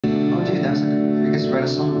write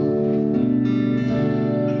a song.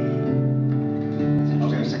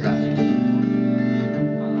 Okay, let's take that.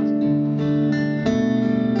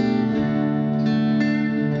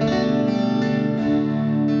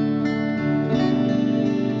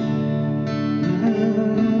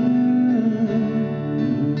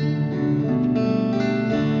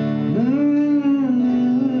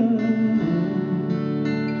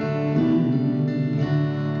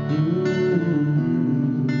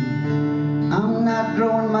 I'm not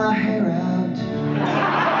growing my hair out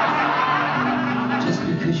just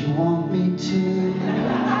because you want me to.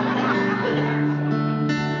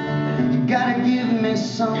 You gotta give me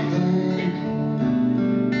something,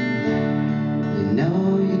 you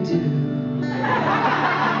know you do.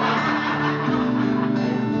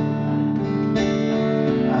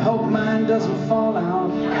 I hope mine doesn't fall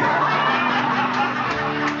out,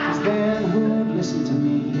 'cause then who'd listen to me?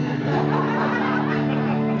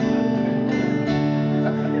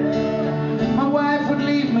 My wife would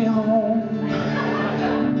leave me home,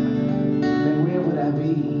 then where would I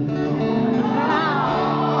be?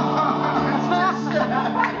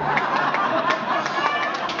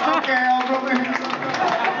 Okay, I'll go there.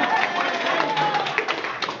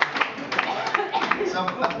 So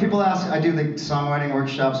people ask, I do the songwriting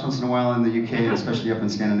workshops once in a while in the UK, especially up in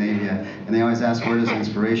Scandinavia, and they always ask, where does the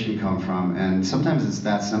inspiration come from? And sometimes it's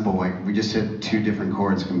that simple, like we just hit two different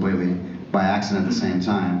chords completely by accident at the same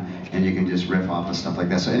time, and you can just riff off of stuff like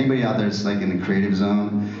that. So anybody out there that's like in the creative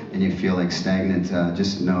zone and you feel like stagnant,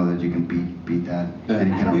 just know that you can beat that,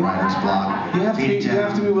 any kind of writer's block. You have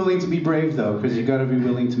to be willing to be brave though, because you got to be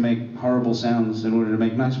willing to make horrible sounds in order to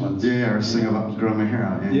make nice ones. Yeah, or sing about growing my hair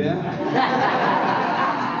out. Yeah?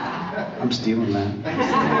 I'm stealing that.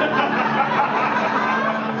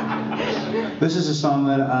 This is a song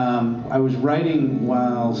that I was writing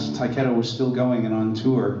while Taiketo was still going and on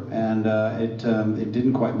tour, and it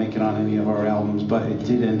didn't quite make it on any of our albums, but it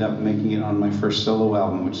did end up making it on my first solo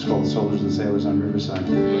album, which is called Soldiers and Sailors on Riverside.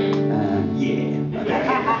 Yeah.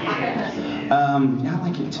 I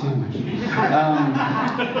like it too.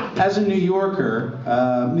 As a New Yorker,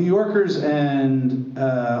 New Yorkers and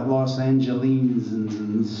Los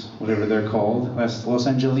Angelinos, whatever they're called, Los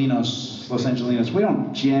Angelinos, we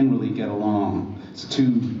don't generally get along. It's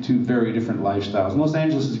two very different lifestyles. And Los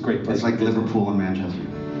Angeles is a great place. It's like Liverpool and Manchester.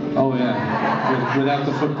 Oh yeah, without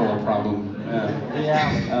the football problem.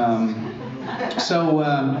 Yeah.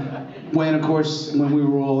 When we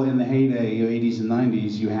were all in the heyday, 80s and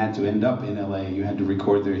 90s, you had to end up in LA. You had to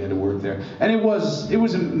record there, you had to work there. And it was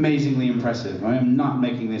amazingly impressive. I am not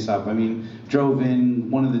making this up. I mean, drove in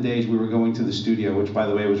one of the days we were going to the studio, which by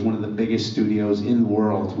the way was one of the biggest studios in the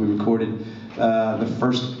world. We recorded the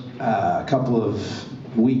first couple of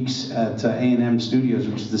weeks at A&M Studios,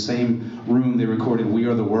 which is the same room they recorded We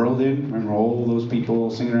Are the World in. Remember all those people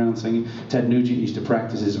all singing around singing? Ted Nugent used to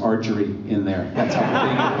practice his archery in there. That's how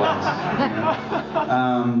big it was. You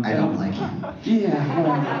know? I don't like him. Yeah.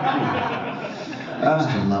 I used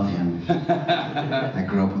to love him. I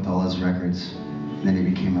grew up with all his records. Then he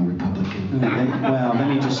became a Republican.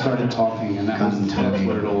 Then he just started talking, and that's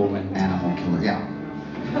where it all went. Animal killer,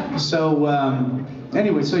 yeah. So,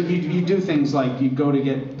 anyway, so you do things like you go to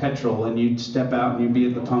get petrol and you'd step out and you'd be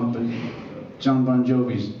at the pump and John Bon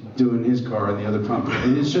Jovi's doing his car at the other pump.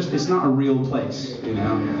 And it's not a real place, you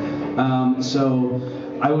know. So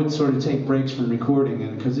I would sort of take breaks from recording,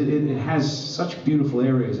 and because it has such beautiful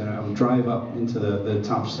areas, and I would drive up into the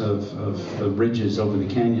tops of the ridges over the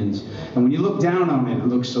canyons. And when you look down on it, it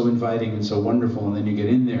looks so inviting and so wonderful, and then you get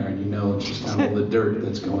in there and you know it's just kind of all the dirt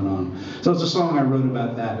that's going on. So it's a song I wrote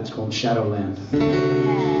about that. It's called Shadowland.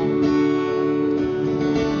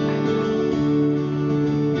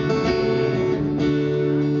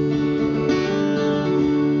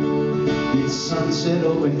 It's sunset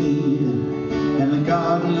over here, and the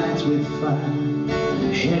garden lights with fire.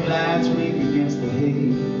 Headlights wink against the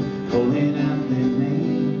hay, calling out their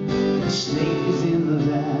name. The snake is in the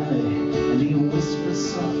valley, and he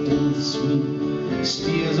whispers soft and sweet.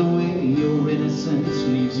 Steals away your innocence,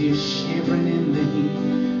 leaves you shivering in the heat.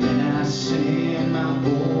 And I send my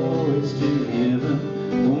boys to heaven,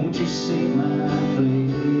 won't you save my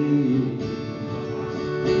place?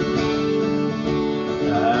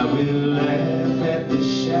 I will laugh at the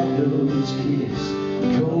shadows kiss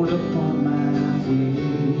cold upon my face.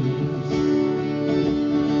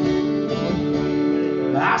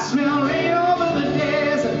 I smell rain over the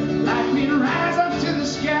desert, lightning rise up to the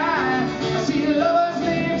sky. I see lovers'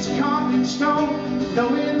 names carved in stone,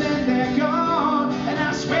 knowing that they're gone. And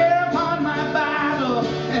I swear upon my Bible,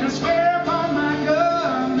 and I swear upon my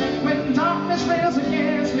gun, that when darkness rails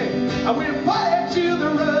against me, I will put it to the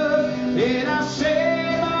rug. And I say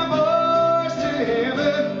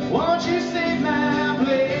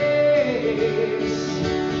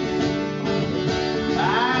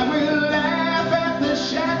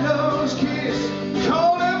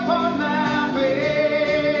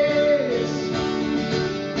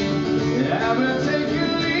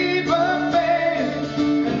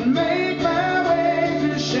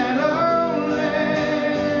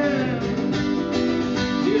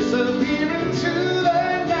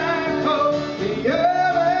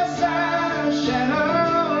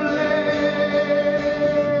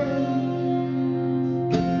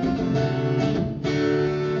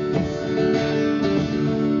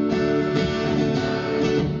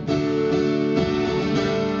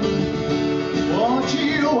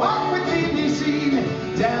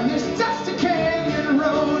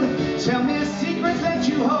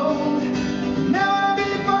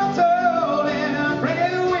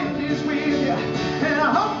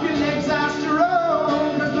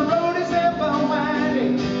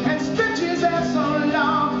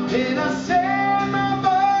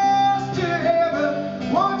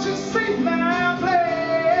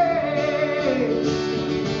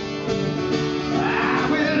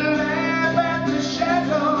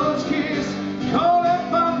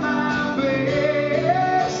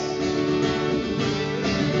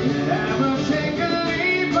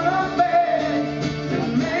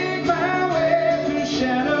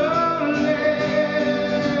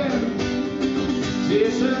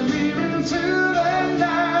disappear into the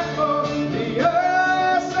night for the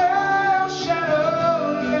earth's Shadowland.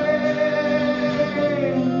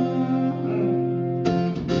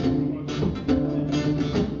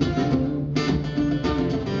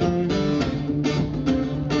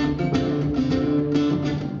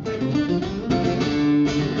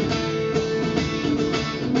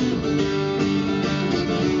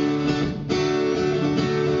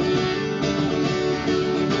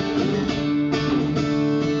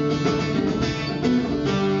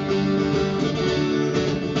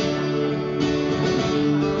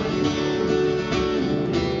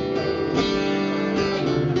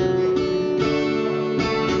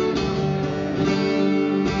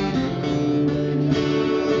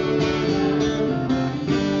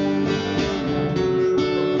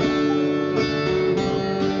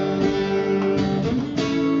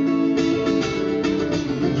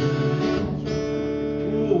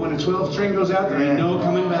 When a 12 string goes out, there ain't no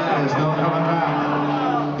coming back. There's no coming back.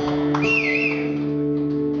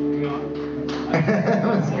 That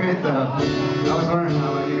was great though. I was wondering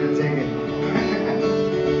how long you were gonna take it.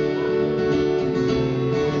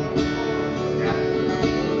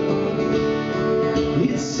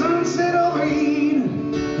 It's sunset over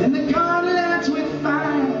Eden, and the garden lights with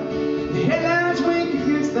fire. The headlights wink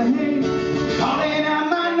against the hay, calling out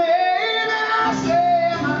my name, and I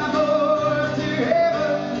say my voice to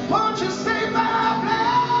heaven. Won't you save my place?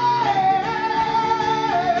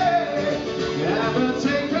 I will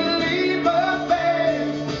take a leap of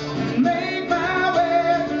faith and make my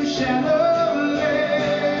way through Shadowland.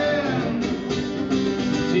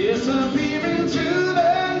 Disappear